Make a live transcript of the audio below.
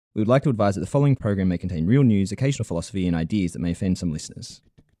We would like to advise that the following program may contain real news, occasional philosophy, and ideas that may offend some listeners.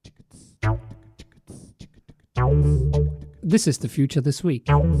 This is The Future This Week.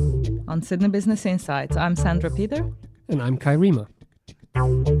 On Sydney Business Insights, I'm Sandra Peter. And I'm Kai Riemer.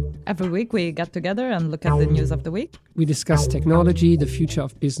 Every week we get together and look at the news of the week. We discuss technology, the future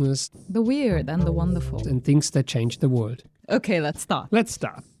of business, the weird and the wonderful, and things that change the world. Okay, let's start. Let's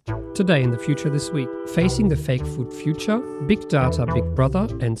start. Today in The Future This Week, facing the fake food future, big data, big brother,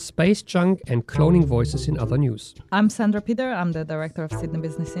 and space junk and cloning voices in other news. I'm Sandra Peter. I'm the director of Sydney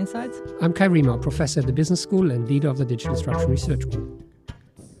Business Insights. I'm Kai Riemer, professor at the Business School and leader of the Digital Disruption Research Group.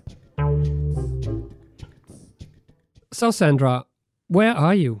 So Sandra, where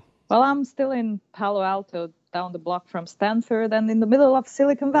are you? Well, I'm still in Palo Alto, down the block from Stanford, and in the middle of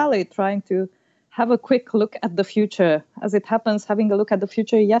Silicon Valley, trying to have a quick look at the future. As it happens, having a look at the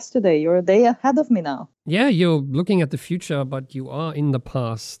future yesterday. You're a day ahead of me now. Yeah, you're looking at the future, but you are in the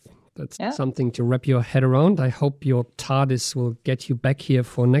past. That's something to wrap your head around. I hope your TARDIS will get you back here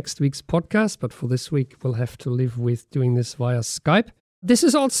for next week's podcast, but for this week, we'll have to live with doing this via Skype. This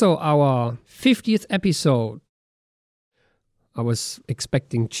is also our 50th episode. I was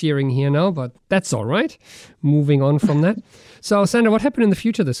expecting cheering here now, but that's all right. Moving on from that. So, Sandra, what happened in the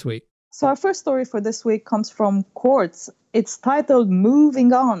future this week? So our first story for this week comes from Quartz. It's titled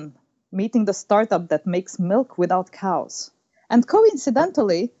Moving On, meeting the startup that makes milk without cows. And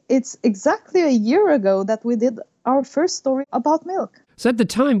coincidentally, it's exactly a year ago that we did our first story about milk. So at the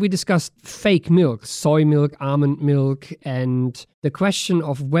time, we discussed fake milk, soy milk, almond milk, and the question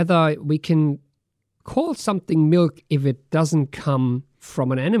of whether we can call something milk if it doesn't come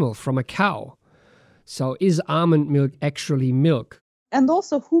from an animal, from a cow. So is almond milk actually milk? And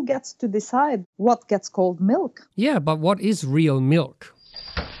also, who gets to decide what gets called milk? Yeah, but what is real milk?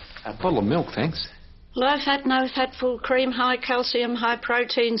 A bottle of milk, thanks. Low fat, no fat, full cream, high calcium, high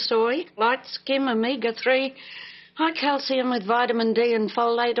protein soy, light skim, omega-3, high calcium with vitamin D and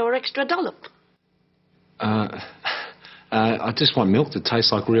folate or extra dollop. I just want milk that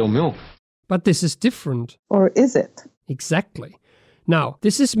tastes like real milk. But this is different. Or is it? Exactly. Now,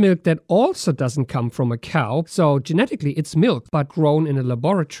 this is milk that also doesn't come from a cow, so genetically it's milk, but grown in a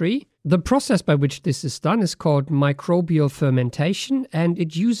laboratory. The process by which this is done is called microbial fermentation, and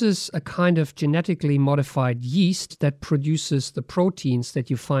it uses a kind of genetically modified yeast that produces the proteins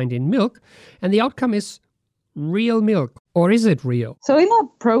that you find in milk, and the outcome is real milk. Or is it real? So in a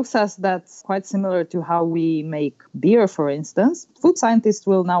process that's quite similar to how we make beer, for instance, food scientists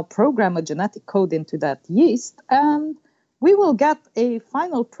will now program a genetic code into that yeast, and we will get a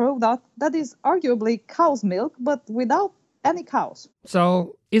final product that is arguably cow's milk, but without any cows.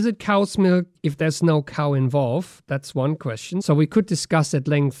 So is it cow's milk if there's no cow involved? That's one question. So we could discuss at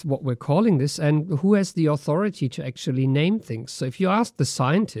length what we're calling this and who has the authority to actually name things. So if you ask the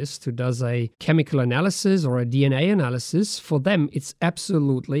scientist who does a chemical analysis or a DNA analysis, for them it's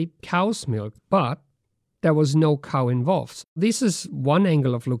absolutely cow's milk. But there was no cow involved. This is one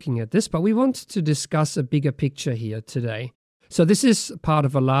angle of looking at this, but we want to discuss a bigger picture here today. So this is part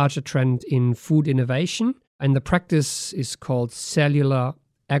of a larger trend in food innovation, and the practice is called cellular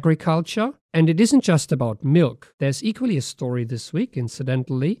agriculture. And it isn't just about milk. There's equally a story this week,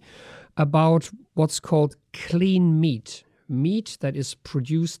 incidentally, about what's called clean meat. Meat that is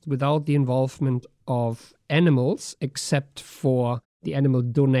produced without the involvement of animals, except for the animal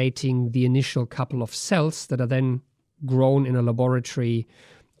donating the initial couple of cells that are then grown in a laboratory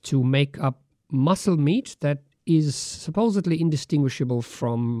to make up muscle meat that is supposedly indistinguishable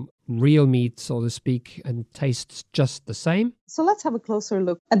from real meat, so to speak, and tastes just the same. So let's have a closer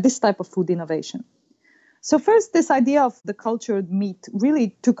look at this type of food innovation. So first, this idea of the cultured meat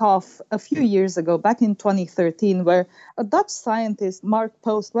really took off a few years ago, back in 2013, where a Dutch scientist, Mark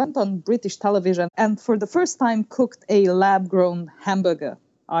Post, went on British television and for the first time cooked a lab-grown hamburger,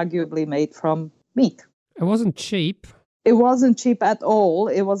 arguably made from meat. It wasn't cheap. It wasn't cheap at all.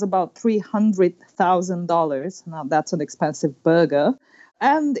 It was about $300,000. Now, that's an expensive burger.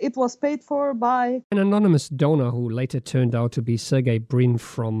 And it was paid for by an anonymous donor who later turned out to be Sergey Brin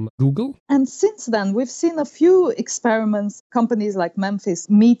from Google. And since then, we've seen a few experiments, companies like Memphis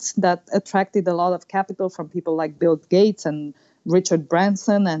Meats that attracted a lot of capital from people like Bill Gates and Richard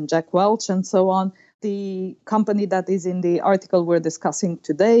Branson and Jack Welch and so on. The company that is in the article we're discussing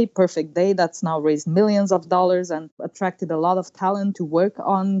today, Perfect Day, that's now raised millions of dollars and attracted a lot of talent to work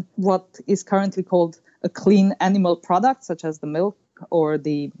on what is currently called a clean animal product, such as the milk or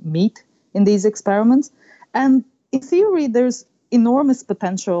the meat in these experiments. And in theory, there's enormous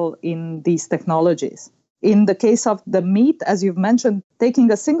potential in these technologies. In the case of the meat, as you've mentioned,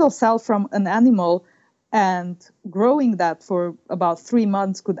 taking a single cell from an animal And growing that for about 3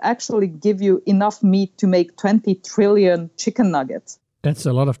 months could actually give you enough meat to make 20 trillion chicken nuggets. That's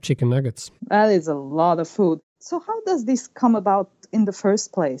a lot of chicken nuggets. That is a lot of food. So how does this come about in the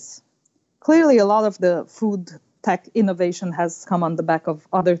first place? Clearly, a lot of the food tech innovation has come on the back of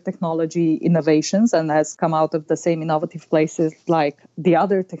other technology innovations and has come out of the same innovative places like the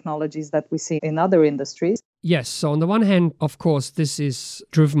other technologies that we see in other industries. Yes. So on the one hand, of course, this is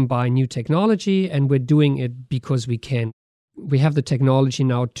driven by new technology and we're doing it because we can. We have the technology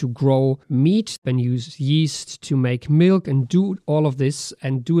now to grow meat and use yeast to make milk and do all of this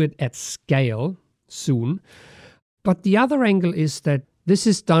and do it at scale soon. But the other angle is that this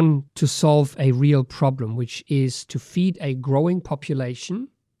is done to solve a real problem, which is to feed a growing population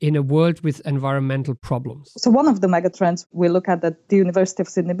in a world with environmental problems. So one of the megatrends we look at the University of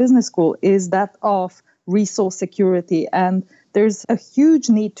Sydney Business School is that of resource security. And there's a huge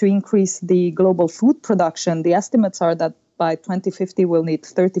need to increase the global food production. The estimates are that by 2050, we'll need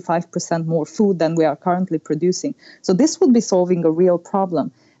 35% more food than we are currently producing. So this would be solving a real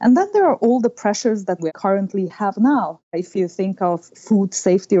problem. And then there are all the pressures that we currently have now. If you think of food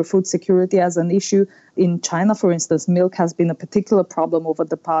safety or food security as an issue, in China, for instance, milk has been a particular problem over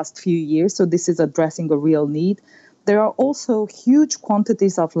the past few years. So this is addressing a real need. There are also huge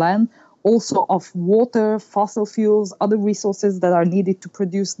quantities of land, also of water, fossil fuels, other resources that are needed to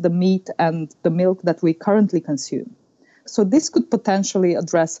produce the meat and the milk that we currently consume. So this could potentially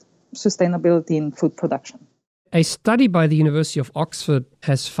address sustainability in food production. A study by the University of Oxford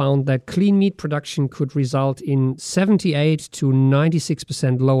has found that clean meat production could result in 78 to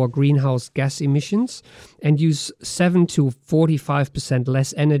 96% lower greenhouse gas emissions and use 7 to 45%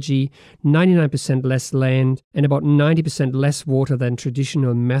 less energy, 99% less land, and about 90% less water than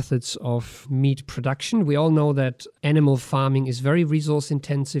traditional methods of meat production. We all know that animal farming is very resource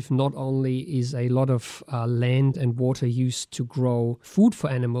intensive. Not only is a lot of land and water used to grow food for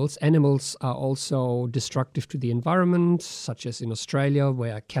animals, animals are also destructive to the environment, such as in Australia,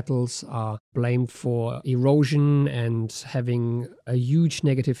 where cattle are blamed for erosion and having a huge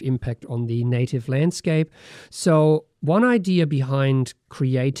negative impact on the native landscape. So one idea behind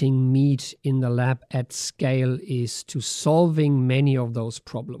creating meat in the lab at scale is to solving many of those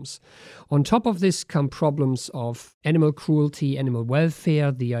problems. On top of this come problems of animal cruelty, animal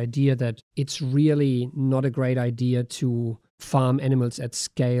welfare, the idea that it's really not a great idea to farm animals at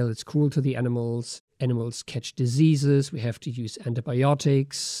scale. It's cruel to the animals. Animals catch diseases. We have to use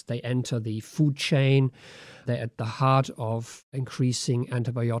antibiotics. They enter the food chain. They're at the heart of increasing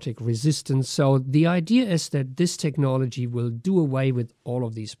antibiotic resistance. So the idea is that this technology will do away with all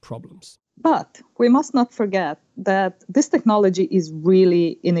of these problems. But we must not forget that this technology is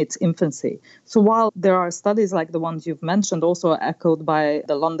really in its infancy. So while there are studies like the ones you've mentioned, also echoed by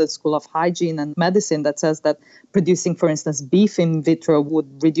the London School of Hygiene and Medicine, that says that producing, for instance, beef in vitro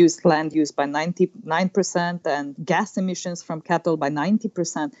would reduce land use by 99% and gas emissions from cattle by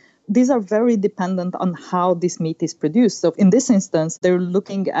 90%. These are very dependent on how this meat is produced. So in this instance, they're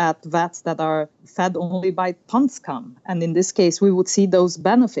looking at vats that are fed only by pond scum. And in this case, we would see those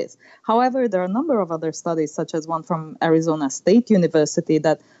benefits. However, there are a number of other studies, such as one from Arizona State University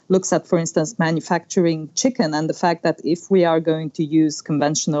that looks at, for instance, manufacturing chicken and the fact that if we are going to use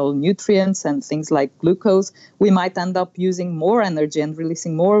conventional nutrients and things like glucose, we might end up using more energy and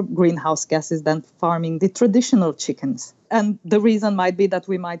releasing more greenhouse gases than farming the traditional chickens. And the reason might be that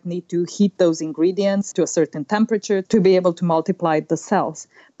we might need to heat those ingredients to a certain temperature to be able to multiply the cells.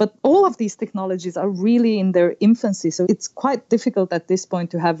 But all of these technologies are really in their infancy. So it's quite difficult at this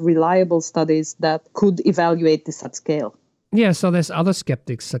point to have reliable studies that could evaluate this at scale. Yeah, so there's other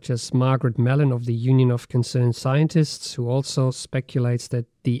skeptics, such as Margaret Mellon of the Union of Concerned Scientists, who also speculates that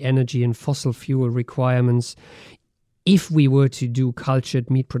the energy and fossil fuel requirements, if we were to do cultured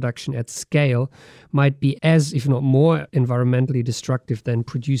meat production at scale, might be as, if not more, environmentally destructive than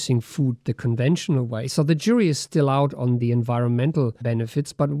producing food the conventional way. So the jury is still out on the environmental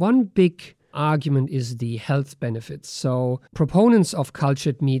benefits, but one big argument is the health benefits. So proponents of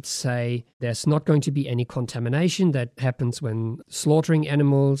cultured meat say there's not going to be any contamination that happens when slaughtering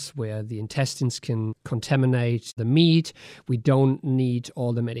animals, where the intestines can contaminate the meat. We don't need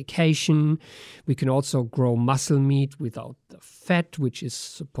all the medication. We can also grow muscle meat without the fat, which is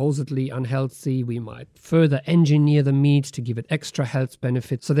supposedly unhealthy. We might further engineer the meat to give it extra health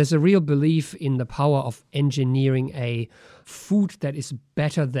benefits. So there's a real belief in the power of engineering a food that is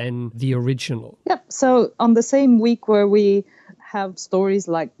better than the original. Yep. So on the same week where we have stories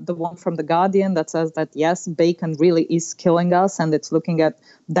like the one from The Guardian that says that, yes, bacon really is killing us, and it's looking at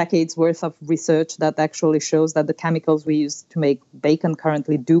decades worth of research that actually shows that the chemicals we use to make bacon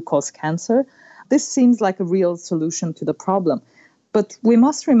currently do cause cancer. this seems like a real solution to the problem. But we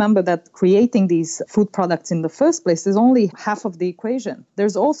must remember that creating these food products in the first place is only half of the equation.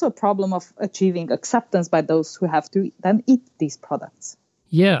 There's also a problem of achieving acceptance by those who have to then eat these products.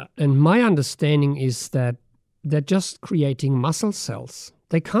 Yeah, and my understanding is that they're just creating muscle cells.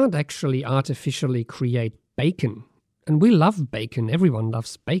 They can't actually artificially create bacon. And we love bacon. Everyone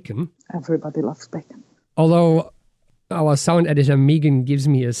loves bacon. Everybody loves bacon. Although our sound editor Megan gives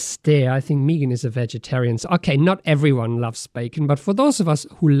me a stare. I think Megan is a vegetarian. So, okay, not everyone loves bacon, but for those of us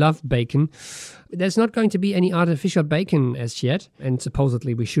who love bacon, there's not going to be any artificial bacon as yet, and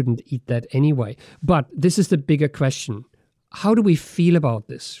supposedly we shouldn't eat that anyway. But this is the bigger question. How do we feel about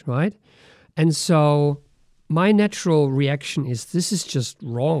this, right? And so my natural reaction is this is just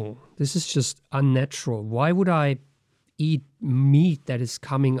wrong. This is just unnatural. Why would I eat meat that is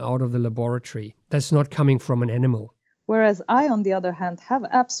coming out of the laboratory that's not coming from an animal? Whereas I, on the other hand, have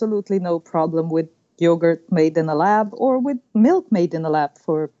absolutely no problem with yogurt made in a lab or with milk made in a lab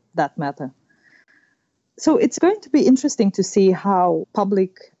for that matter. So it's going to be interesting to see how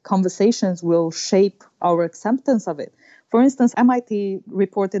public conversations will shape our acceptance of it. For instance, MIT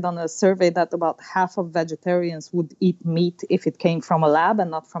reported on a survey that about half of vegetarians would eat meat if it came from a lab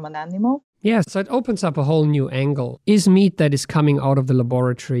and not from an animal. Yeah, so it opens up a whole new angle. Is meat that is coming out of the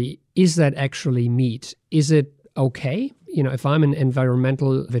laboratory, is that actually meat? Is it okay? You know, if I'm an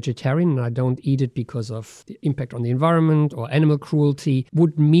environmental vegetarian and I don't eat it because of the impact on the environment or animal cruelty,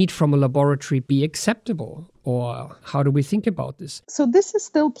 would meat from a laboratory be acceptable? Or how do we think about this? So this is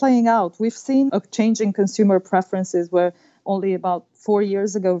still playing out. We've seen a change in consumer preferences where only about 4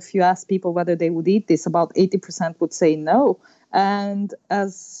 years ago, if you asked people whether they would eat this, about 80% would say no. And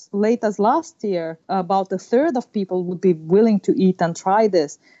as late as last year, about a third of people would be willing to eat and try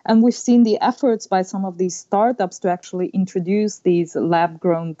this. And we've seen the efforts by some of these startups to actually introduce these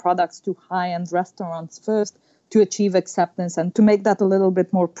lab-grown products to high-end restaurants first to achieve acceptance and to make that a little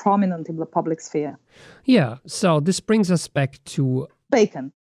bit more prominent in the public sphere. Yeah, so this brings us back to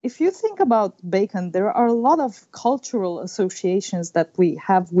bacon. If you think about bacon, there are a lot of cultural associations that we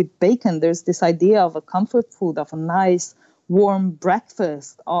have with bacon. There's this idea of a comfort food, of a nice warm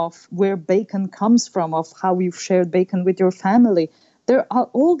breakfast, of where bacon comes from, of how you've shared bacon with your family. There are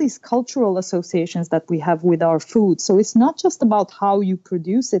all these cultural associations that we have with our food. So it's not just about how you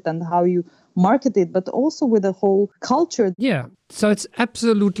produce it and how you market it, but also with the whole culture. Yeah, so it's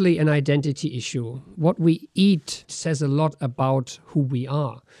absolutely an identity issue. What we eat says a lot about who we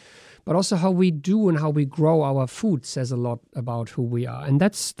are. But also how we do and how we grow our food says a lot about who we are. And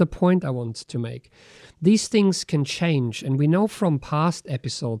that's the point I want to make. These things can change. And we know from past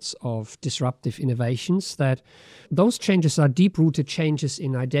episodes of Disruptive Innovations that those changes are deep-rooted changes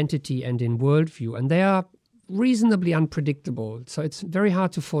in identity and in worldview. And they are reasonably unpredictable. So it's very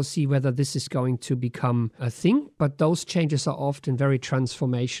hard to foresee whether this is going to become a thing, but those changes are often very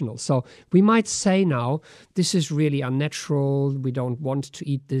transformational. So we might say now, this is really unnatural, we don't want to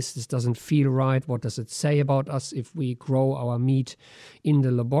eat this doesn't feel right, what does it say about us if we grow our meat in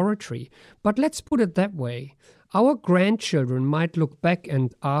the laboratory? But let's put it that way. Our grandchildren might look back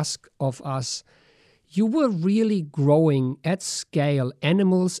and ask of us, you were really growing at scale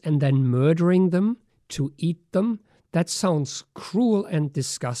animals and then murdering them to eat them? That sounds cruel and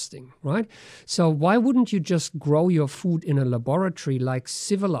disgusting, right? So why wouldn't you just grow your food in a laboratory like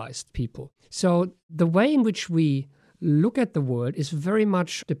civilized people? So the way in which we look at the world is very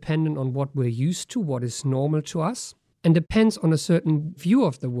much dependent on what we're used to, what is normal to us, and depends on a certain view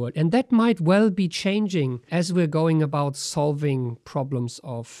of the world. And that might well be changing as we're going about solving problems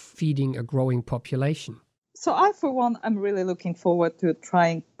of feeding a growing population. So I, for one, I'm really looking forward to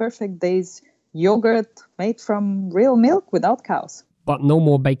trying Perfect Days yogurt made from real milk without cows. But no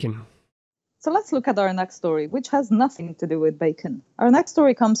more bacon. So let's look at our next story, which has nothing to do with bacon. Our next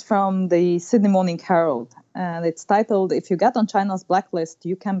story comes from the Sydney Morning Herald, and it's titled, "If you get on China's blacklist,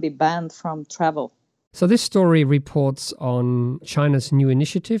 you can be banned from travel." So this story reports on China's new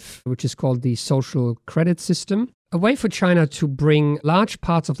initiative, which is called the Social Credit System, a way for China to bring large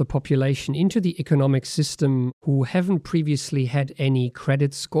parts of the population into the economic system who haven't previously had any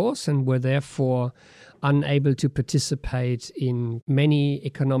credit scores and were therefore unable to participate in many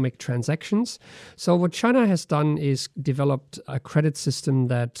economic transactions. So what China has done is developed a credit system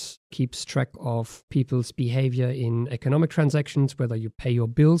that keeps track of people's behavior in economic transactions, whether you pay your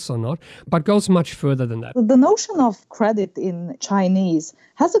bills or not, but goes much further than that. The notion of credit in Chinese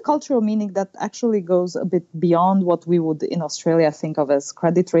has a cultural meaning that actually goes a bit beyond what we would in Australia think of as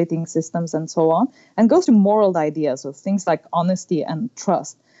credit rating systems and so on, and goes to moral ideas of things like honesty and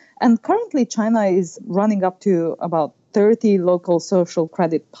trust. And currently, China is running up to about 30 local social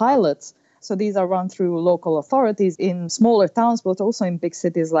credit pilots. So these are run through local authorities in smaller towns, but also in big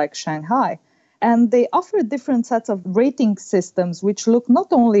cities like Shanghai. And they offer different sets of rating systems which look not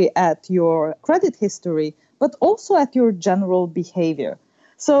only at your credit history, but also at your general behavior.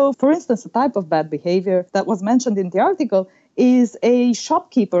 So, for instance, a type of bad behavior that was mentioned in the article is a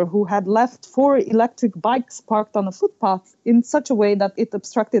shopkeeper who had left 4 electric bikes parked on a footpath in such a way that it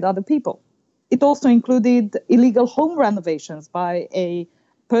obstructed other people. It also included illegal home renovations by a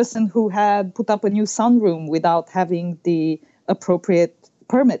person who had put up a new sunroom without having the appropriate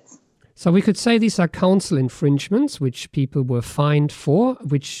permits. So we could say these are council infringements, which people were fined for,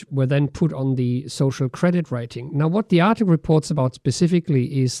 which were then put on the social credit rating. Now, what the article reports about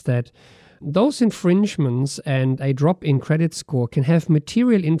specifically is that those infringements and a drop in credit score can have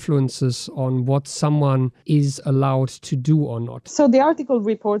material influences on what someone is allowed to do or not. So the article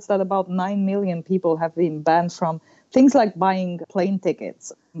reports that about 9 million people have been banned from things like buying plane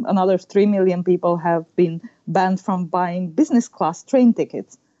tickets. Another 3 million people have been banned from buying business class train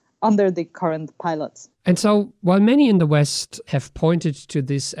tickets under the current pilots. And so, while many in the West have pointed to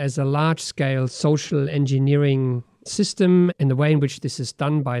this as a large-scale social engineering system and the way in which this is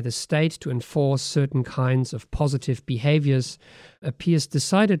done by the state to enforce certain kinds of positive behaviors appears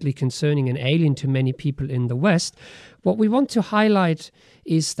decidedly concerning and alien to many people in the West, what we want to highlight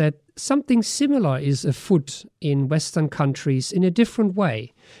is that something similar is afoot in Western countries in a different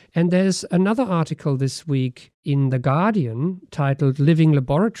way. And there's another article this week in The Guardian titled Living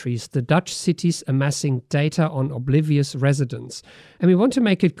Laboratories, the Dutch Cities Amassing Data on Oblivious Residents. And we want to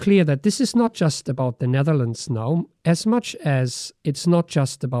make it clear that this is not just about the Netherlands now, as much as it's not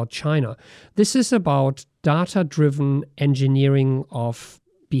just about China. This is about data-driven engineering of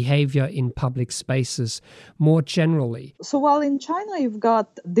behavior in public spaces more generally. So while in China you've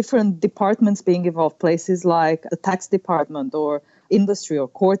got different departments being involved, places like the tax department or industry or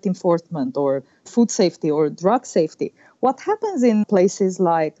court enforcement or food safety or drug safety, what happens in places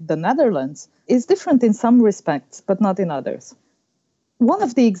like the Netherlands is different in some respects, but not in others. One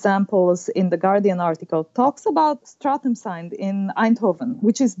of the examples in the Guardian article talks about Stratumseind in Eindhoven,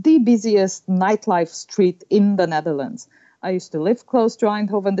 which is the busiest nightlife street in the Netherlands. I used to live close to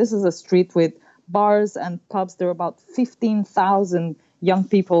Eindhoven. This is a street with bars and pubs. There are about 15,000 young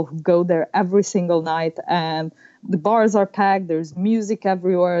people who go there every single night. And the bars are packed. There's music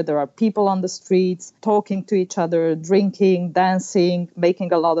everywhere. There are people on the streets talking to each other, drinking, dancing,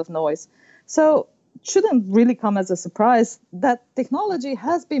 making a lot of noise. So it shouldn't really come as a surprise that technology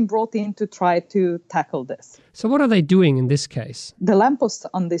has been brought in to try to tackle this. So what are they doing in this case? The lampposts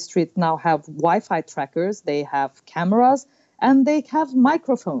on this street now have Wi-Fi trackers, they have cameras, and they have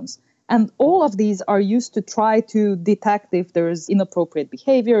microphones. And all of these are used to try to detect if there's inappropriate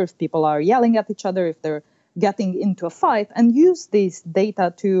behavior, if people are yelling at each other, if they're getting into a fight, and use this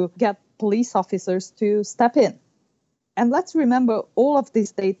data to get police officers to step in. And let's remember, all of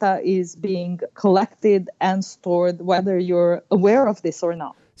this data is being collected and stored, whether you're aware of this or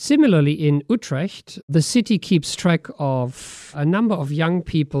not. Similarly, in Utrecht, the city keeps track of a number of young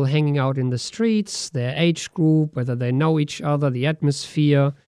people hanging out in the streets, their age group, whether they know each other, the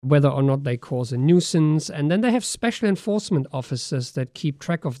atmosphere, whether or not they cause a nuisance. And then they have special enforcement officers that keep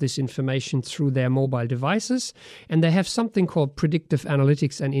track of this information through their mobile devices. And they have something called predictive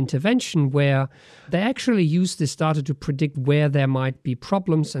analytics and intervention, where they actually use this data to predict where there might be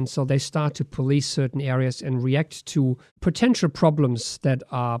problems. And so they start to police certain areas and react to potential problems that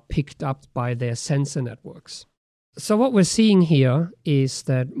are picked up by their sensor networks. So what we're seeing here is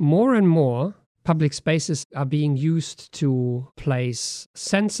that more and more public spaces are being used to place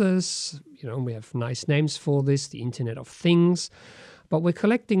sensors. We have nice names for this, the Internet of Things. But we're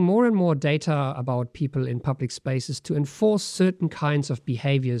collecting more and more data about people in public spaces to enforce certain kinds of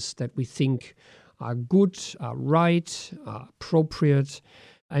behaviors that we think are good, are right, are appropriate,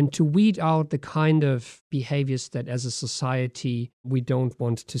 and to weed out the kind of behaviors that as a society we don't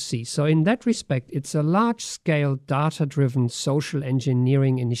want to see. So in that respect, it's a large-scale data-driven social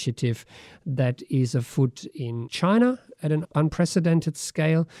engineering initiative that is afoot in China at an unprecedented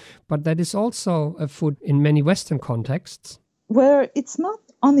scale, but that is also afoot in many Western contexts. Where it's not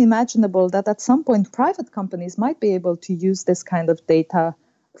unimaginable that at some point private companies might be able to use this kind of data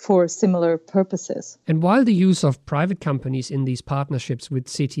for similar purposes. And while the use of private companies in these partnerships with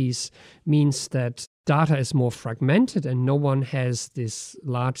cities means that data is more fragmented and no one has this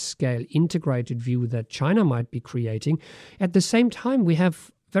large-scale integrated view that China might be creating, at the same time we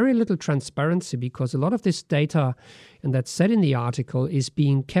have very little transparency because a lot of this data, and that's said in the article, is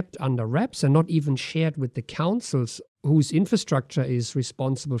being kept under wraps and not even shared with the councils whose infrastructure is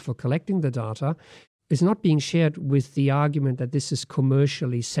responsible for collecting the data. is not being shared with the argument that this is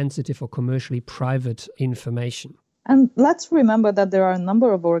commercially sensitive or commercially private information. And let's remember that there are a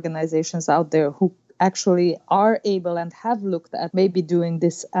number of organizations out there who actually are able and have looked at maybe doing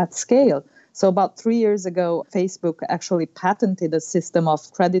this at scale. So about 3 years ago, Facebook actually patented a system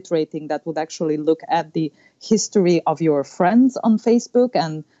of credit rating that would actually look at the history of your friends on Facebook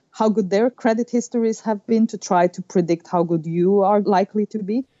and how good their credit histories have been to try to predict how good you are likely to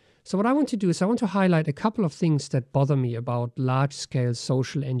be. So what I want to do is I want to highlight a couple of things that bother me about large-scale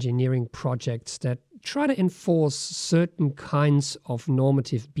social engineering projects that try to enforce certain kinds of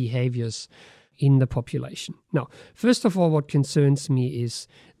normative behaviors in the population. Now, first of all, what concerns me is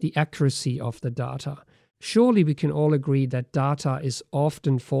the accuracy of the data. Surely we can all agree that data is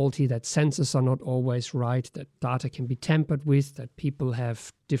often faulty, that sensors are not always right, that data can be tampered with, that people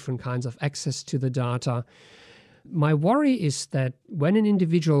have different kinds of access to the data. My worry is that when an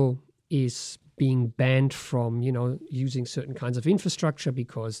individual is being banned from, using certain kinds of infrastructure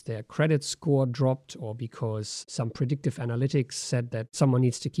because their credit score dropped or because some predictive analytics said that someone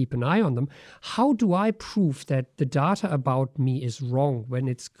needs to keep an eye on them, how do I prove that the data about me is wrong when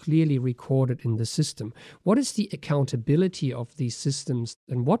it's clearly recorded in the system? What is the accountability of these systems,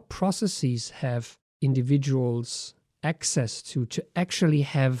 and what processes have individuals access to actually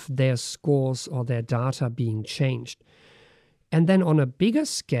have their scores or their data being changed? And then on a bigger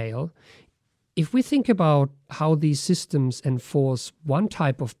scale, if we think about how these systems enforce one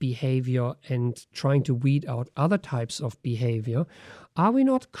type of behavior and trying to weed out other types of behavior, are we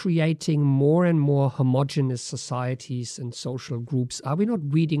not creating more and more homogeneous societies and social groups? Are we not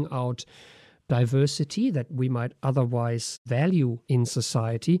weeding out diversity that we might otherwise value in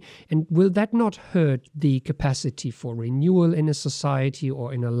society? And will that not hurt the capacity for renewal in a society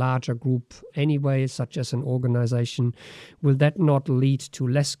or in a larger group anyway, such as an organization? Will that not lead to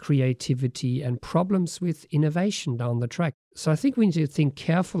less creativity and problems with innovation down the track? So I think we need to think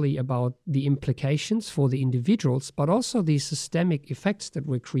carefully about the implications for the individuals, but also the systemic effects that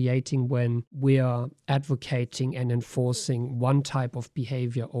we're creating when we are advocating and enforcing one type of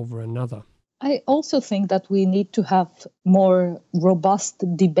behavior over another. I also think that we need to have more robust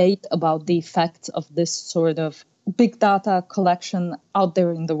debate about the effects of this sort of big data collection out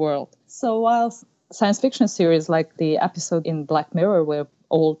there in the world. So while science fiction series like the episode in Black Mirror where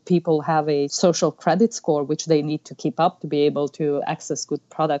all people have a social credit score, which they need to keep up to be able to access good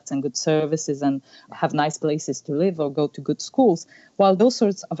products and good services and have nice places to live or go to good schools. While those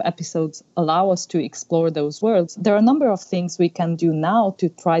sorts of episodes allow us to explore those worlds, there are a number of things we can do now to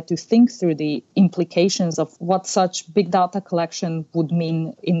try to think through the implications of what such big data collection would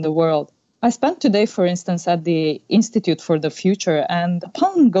mean in the world. I spent today, for instance, at the Institute for the Future, and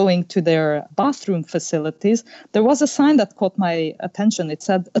upon going to their bathroom facilities, there was a sign that caught my attention. It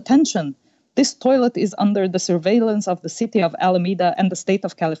said, "Attention, this toilet is under the surveillance of the city of Alameda and the state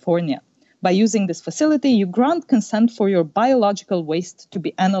of California. By using this facility, you grant consent for your biological waste to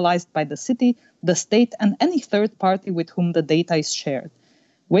be analyzed by the city, the state, and any third party with whom the data is shared.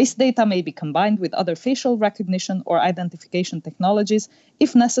 Waste data may be combined with other facial recognition or identification technologies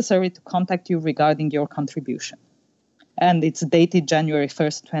if necessary to contact you regarding your contribution." And it's dated January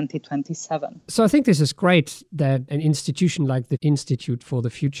 1st, 2027. So I think this is great that an institution like the Institute for the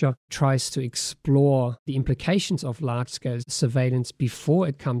Future tries to explore the implications of large-scale surveillance before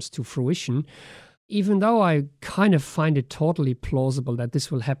it comes to fruition. Even though I kind of find it totally plausible that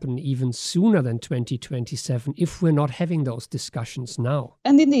this will happen even sooner than 2027 if we're not having those discussions now.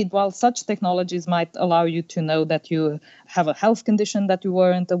 And indeed, while such technologies might allow you to know that you have a health condition that you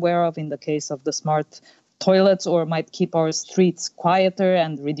weren't aware of in the case of the smart toilets, or might keep our streets quieter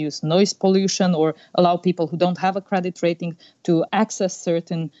and reduce noise pollution, or allow people who don't have a credit rating to access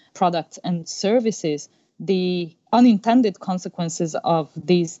certain products and services, the unintended consequences of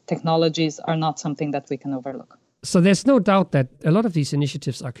these technologies are not something that we can overlook. So there's no doubt that a lot of these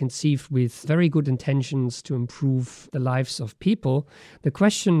initiatives are conceived with very good intentions to improve the lives of people. The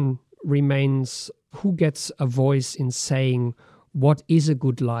question remains, who gets a voice in saying what is a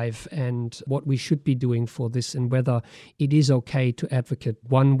good life and what we should be doing for this, and whether it is okay to advocate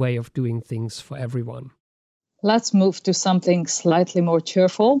one way of doing things for everyone. Let's move to something slightly more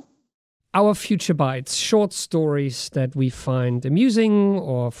cheerful. Our Future Bites, short stories that we find amusing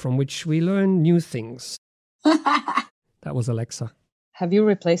or from which we learn new things. That was Alexa. Have you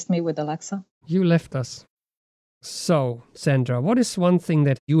replaced me with Alexa? You left us. So, Sandra, what is one thing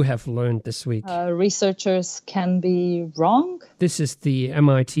that you have learned this week? Researchers can be wrong. This is the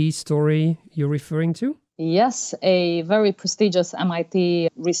MIT story you're referring to? Yes, a very prestigious MIT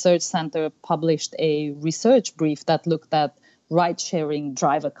research center published a research brief that looked at ride-sharing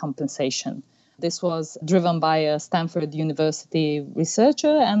driver compensation. This was driven by a Stanford University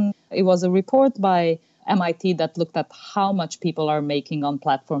researcher, and it was a report by MIT that looked at how much people are making on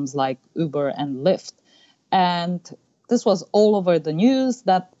platforms like Uber and Lyft. And this was all over the news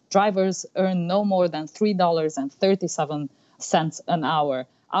that drivers earn no more than $3.37 an hour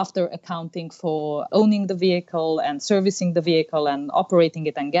after accounting for owning the vehicle and servicing the vehicle and operating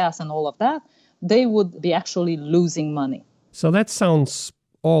it and gas and all of that. They would be actually losing money. So that sounds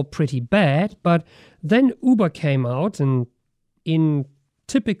all pretty bad, but then Uber came out, and in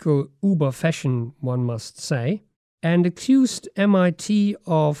typical Uber fashion, one must say, and accused MIT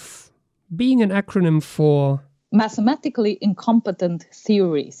of being an acronym for mathematically incompetent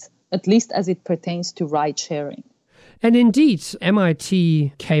theories, at least as it pertains to ride sharing. And indeed,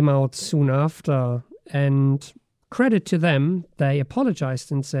 MIT came out soon after, and credit to them, they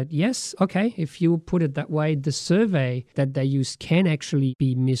apologized and said, yes, okay, if you put it that way, the survey that they used can actually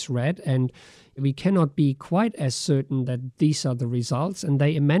be misread, and we cannot be quite as certain that these are the results. And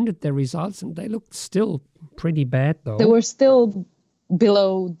they amended their results, and they looked still pretty bad, though. They were still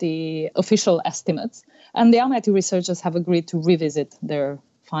below the official estimates, and the MIT researchers have agreed to revisit their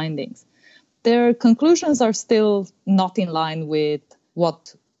findings. Their conclusions are still not in line with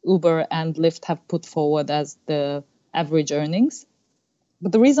what Uber and Lyft have put forward as the average earnings.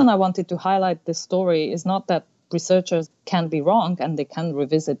 But the reason I wanted to highlight this story is not that researchers can be wrong and they can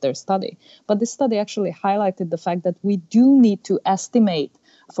revisit their study, but this study actually highlighted the fact that we do need to estimate,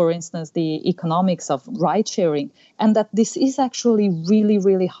 for instance, the economics of ride sharing, and that this is actually really,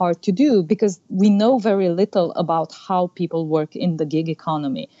 really hard to do because we know very little about how people work in the gig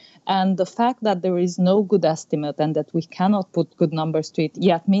economy. And the fact that there is no good estimate and that we cannot put good numbers to it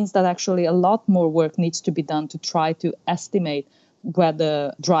yet means that actually a lot more work needs to be done to try to estimate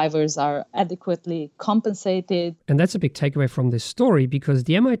whether drivers are adequately compensated. And that's a big takeaway from this story, because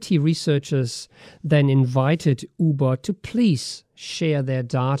the MIT researchers then invited Uber to please share their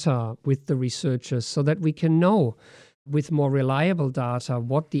data with the researchers so that we can know with more reliable data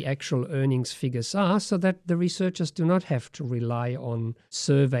what the actual earnings figures are, so that the researchers do not have to rely on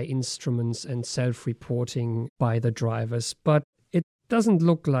survey instruments and self-reporting by the drivers. But it doesn't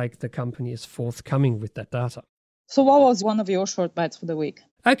look like the company is forthcoming with that data. So what was one of your short bites for the week?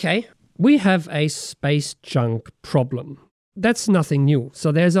 Okay, we have a space junk problem. That's nothing new.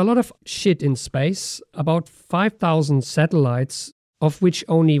 So there's a lot of shit in space, about 5,000 satellites, of which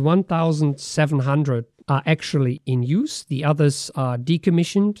only 1,700 are actually in use. The others are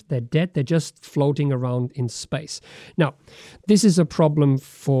decommissioned, they're dead, they're just floating around in space. Now, this is a problem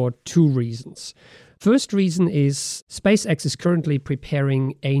for two reasons. First reason is SpaceX is currently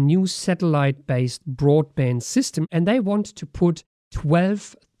preparing a new satellite-based broadband system, and they want to put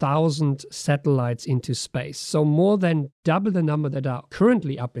 12,000 satellites into space. So more than double the number that are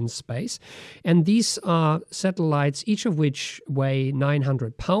currently up in space. And these are satellites, each of which weigh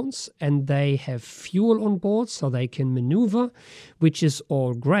 900 pounds, and they have fuel on board so they can maneuver, which is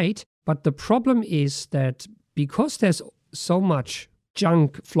all great. But the problem is that because there's so much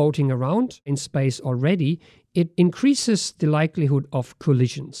junk floating around in space already, it increases the likelihood of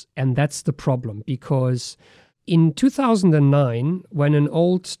collisions. And that's the problem, because in 2009, when an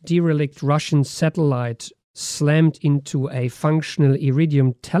old derelict Russian satellite slammed into a functional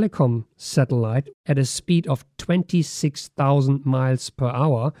Iridium telecom satellite at a speed of 26,000 miles per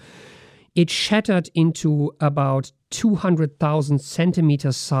hour, it shattered into about 200,000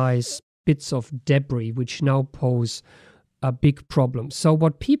 centimeter size bits of debris, which now pose a big problem. So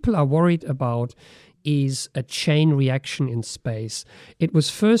what people are worried about is a chain reaction in space. It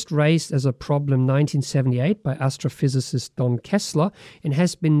was first raised as a problem in 1978 by astrophysicist Don Kessler and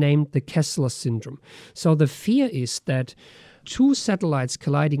has been named the Kessler syndrome. So the fear is that two satellites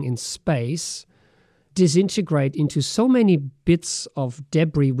colliding in space disintegrate into so many bits of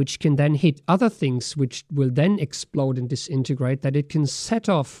debris which can then hit other things which will then explode and disintegrate, that it can set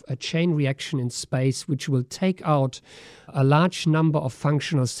off a chain reaction in space which will take out a large number of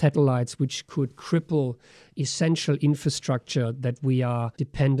functional satellites, which could cripple essential infrastructure that we are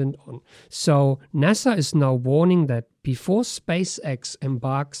dependent on. So NASA is now warning that before SpaceX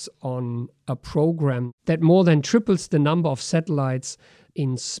embarks on a program that more than triples the number of satellites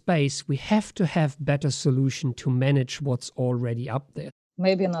in space, we have to have better solution to manage what's already up there.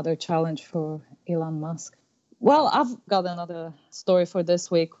 Maybe another challenge for Elon Musk. Well, I've got another story for this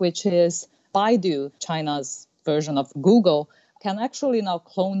week, which is Baidu, China's version of Google, can actually now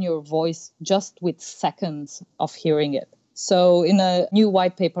clone your voice just with seconds of hearing it. So in a new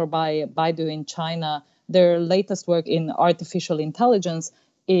white paper by Baidu in China, their latest work in artificial intelligence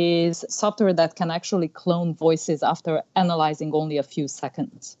is software that can actually clone voices after analyzing only a few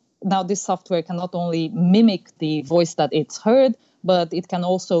seconds. Now, this software can not only mimic the voice that it's heard, but it can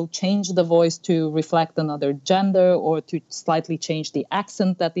also change the voice to reflect another gender or to slightly change the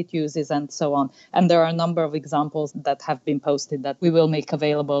accent that it uses and so on. And there are a number of examples that have been posted that we will make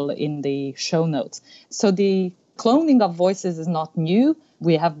available in the show notes. So the cloning of voices is not new.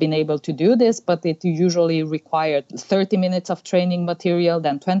 We have been able to do this, but it usually required 30 minutes of training material,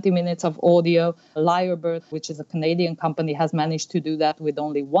 then 20 minutes of audio. Lyrebird, which is a Canadian company, has managed to do that with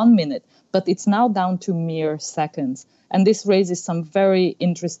only 1 minute, but it's now down to mere seconds. And this raises some very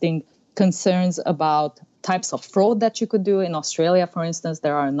interesting concerns about types of fraud that you could do. In Australia, for instance,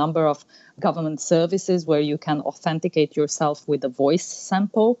 there are a number of government services where you can authenticate yourself with a voice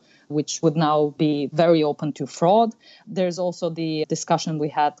sample, which would now be very open to fraud. There's also the discussion we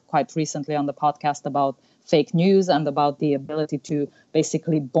had quite recently on the podcast about fake news and about the ability to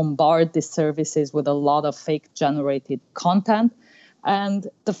basically bombard these services with a lot of fake generated content. And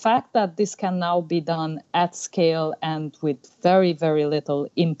the fact that this can now be done at scale and with very, very little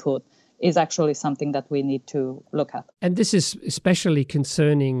input is actually something that we need to look at. And this is especially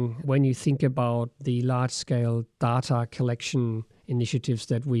concerning when you think about the large-scale data collection initiatives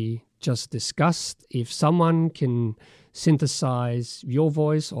that we just discussed. If someone can synthesize your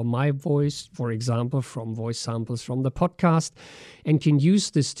voice or my voice, for example, from voice samples from the podcast, and can use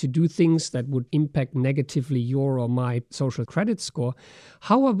this to do things that would impact negatively your or my social credit score,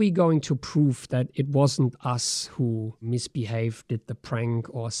 how are we going to prove that it wasn't us who misbehaved, did the prank,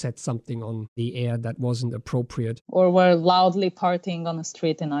 or said something on the air that wasn't appropriate? Or were loudly partying on a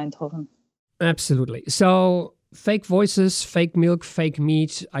street in Eindhoven? Absolutely. So fake voices, fake milk, fake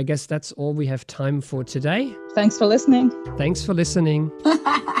meat. I guess that's all we have time for today. Thanks for listening. Thanks for listening.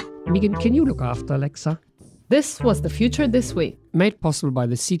 Megan, can you look after Alexa? This was The Future This Week. Made possible by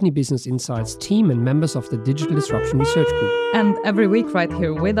the Sydney Business Insights team and members of the Digital Disruption Research Group. And every week right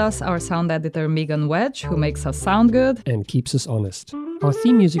here with us, our sound editor Megan Wedge, who makes us sound good and keeps us honest. Our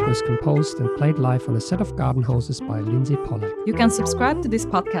theme music was composed and played live on a set of garden hoses by Lindsay Pollack. You can subscribe to this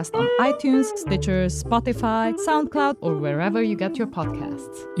podcast on iTunes, Stitcher, Spotify, SoundCloud, or wherever you get your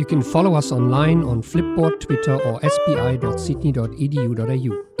podcasts. You can follow us online on Flipboard, Twitter, or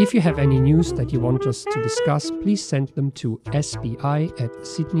sbi.sydney.edu.au. If you have any news that you want us to discuss, please send them to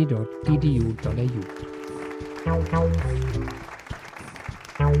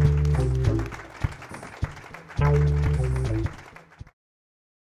sbi@sydney.edu.au.